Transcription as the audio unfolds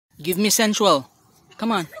Give me sensual.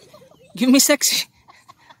 Come on. Give me sexy.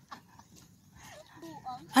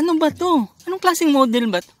 Ano ba to? Anong klaseng model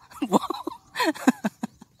ba to? Wow.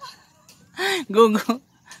 Go, go.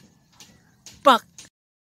 Pak.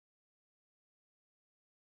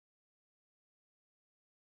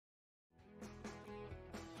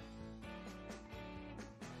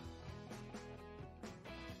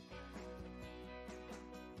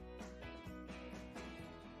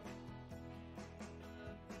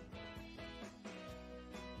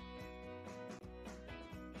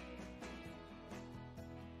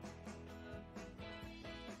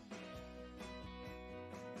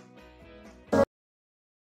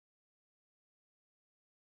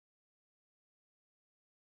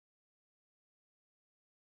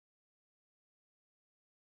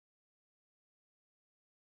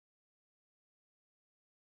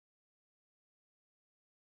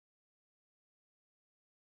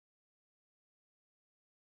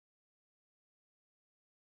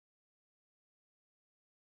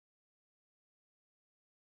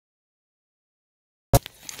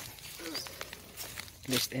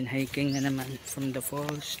 List and hiking na naman from the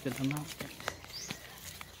falls to the mountain.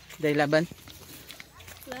 Day laban?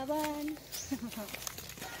 Laban.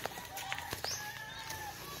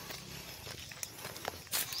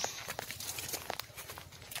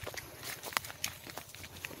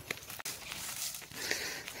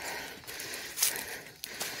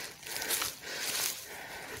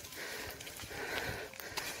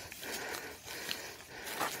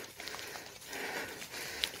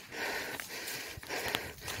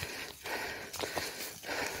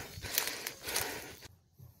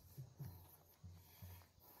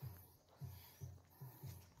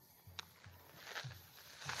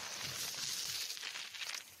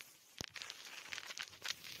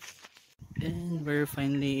 And we're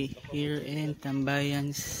finally here in Tambayan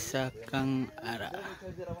sa Cang Ara.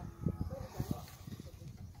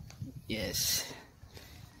 Yes.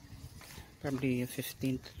 Probably a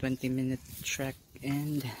 15 to 20 minute trek,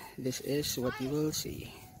 and this is what you will see.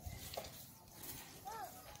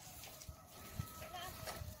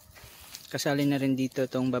 Kasali na rin dito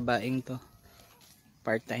tong babaeng to.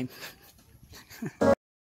 Part-time.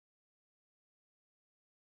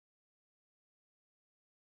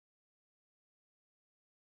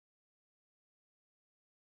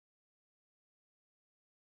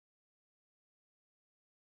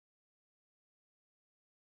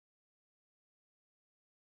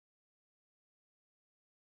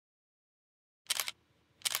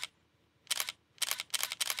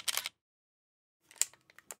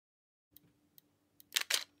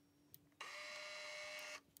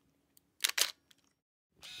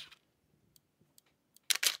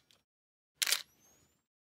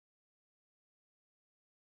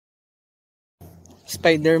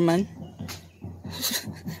 Spider-Man.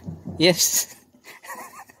 Yes.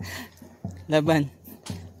 Laban.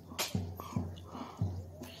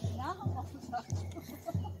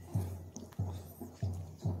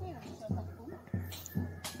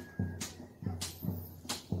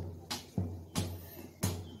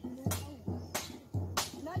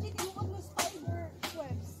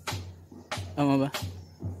 Tama ba?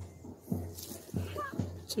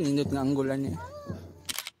 Sinindot nga anggulan niya.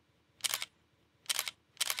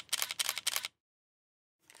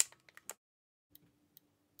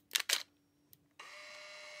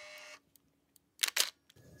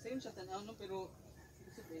 Same siya tanaw no, pero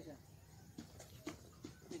isip ba siya?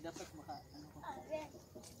 Hindi dapat maka ano ko.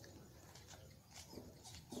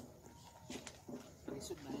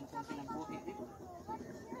 Isip na yung pinagbuhi.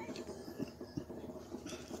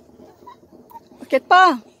 Bakit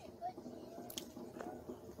pa?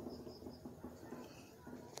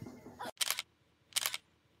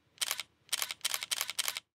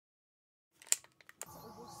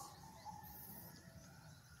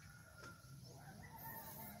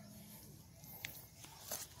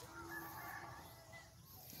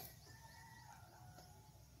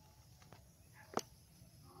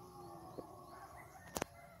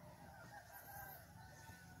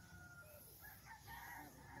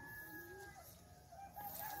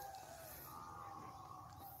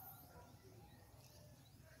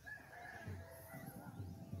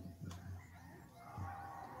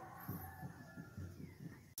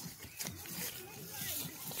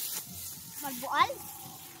 Magbual?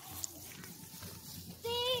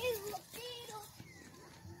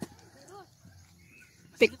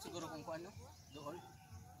 Pick. Siguro kung paano doon.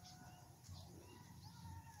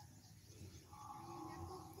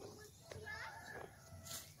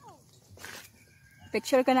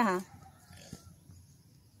 Picture ka na ha?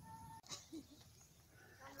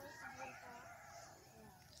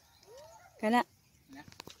 Kana.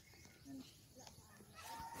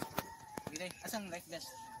 Dire, asang life vest?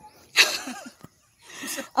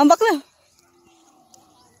 Ang bakla.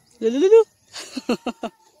 Lululu.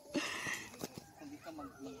 Hindi ka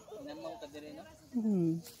namaw ka dire, no?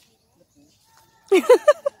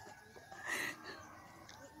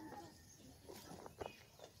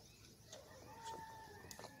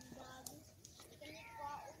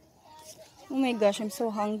 Oh my gosh, I'm so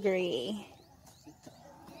hungry.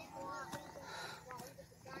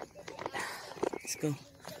 Let's go.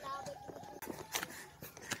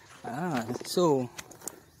 So,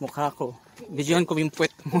 mukha ko. Videohan ko yung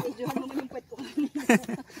puwet mo. Videohan mo yung puwet ko.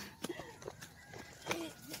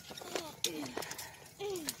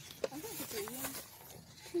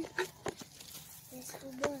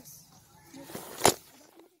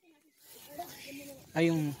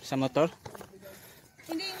 Ay, yung sa motor?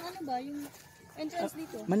 Hindi, yung ano ba? Yung entrance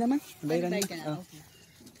dito. Manaman? Bayaran Bayad mo. ka na. Okay.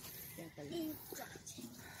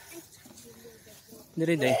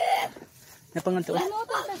 Dire, day. Napanganto. Ano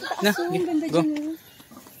pa sa taas? Na, So, ang okay, ganda go. dyan.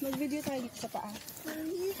 Mag-video tayo dito sa taas.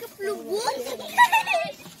 Hindi ka plubon.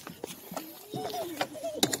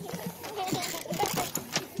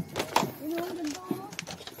 Ano, ang ganda mo.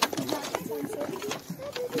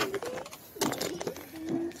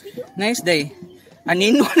 Nice day.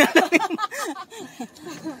 Anino na lang.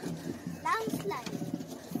 Landslide.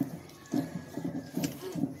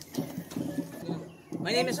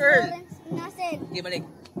 My name is Earl. Nasin. Okay, balik.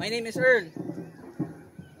 My name is Earl.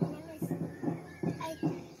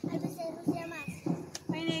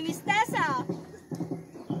 My name is Tessa.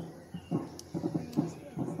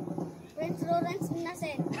 Prince Lawrence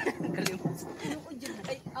Nasin.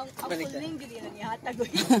 Ay, ang Balik full na. name, hindi na nihatag.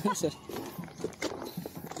 Sir.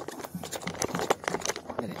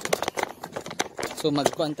 Dali. So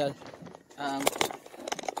magkwanta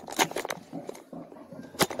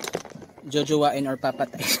jojowain or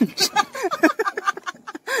papatayin.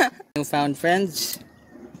 Newfound friends.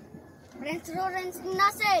 Prince Lawrence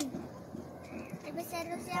Nasin.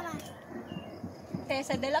 Ibisero siya ma.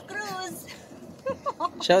 Tessa de la Cruz.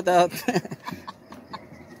 Shout out.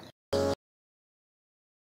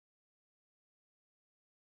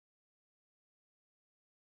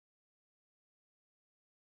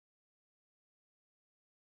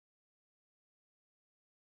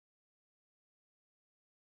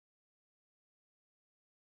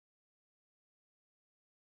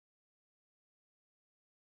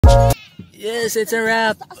 Yes, it's a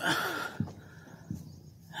wrap.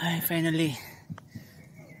 Ay, finally.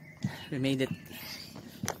 We made it.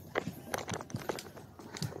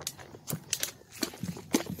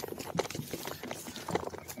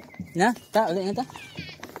 Na? Ta? Ulit na ta?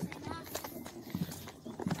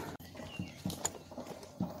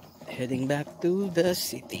 Heading back to the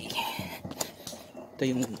city. Ito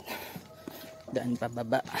yung daan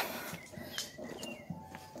pababa.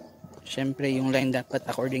 Siyempre yung line dapat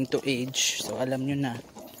according to age. So alam nyo na.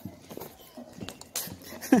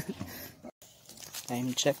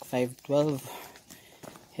 Time check 5:12.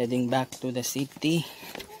 Heading back to the city.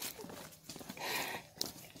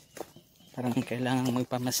 Parang kailangan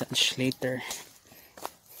magpamassage later.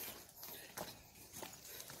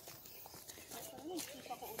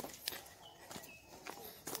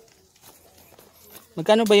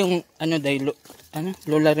 Magkano ba yung ano day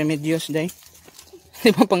Lola Remedios day? Di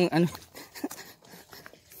ba pang ano?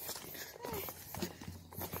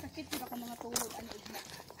 Sakit pero ka mga tulog. Ano igna?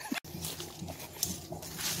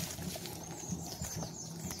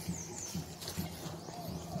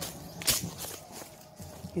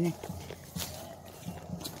 Gini.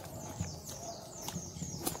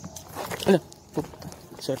 Ala, pupunta.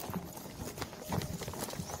 Sorry.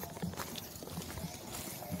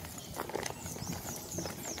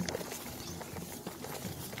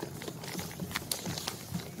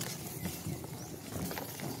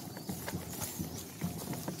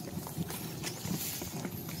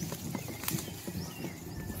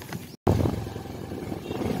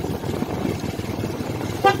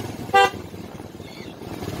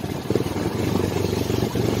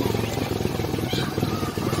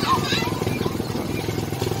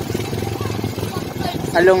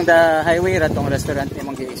 Along the highway ratong restaurant ni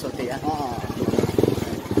mong giisulti ah. Oo.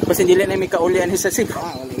 Kasi dili na may kaulian sa Cebu.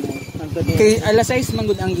 Kay alas 6 man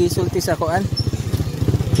gud ang gisulti sa kuan.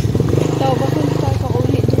 Tao ba kung sa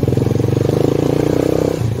kauli dyan?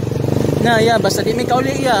 Na ya basta di may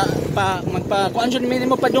kauli ya pa magpa kuan jud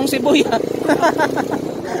minimo padong Cebu ya.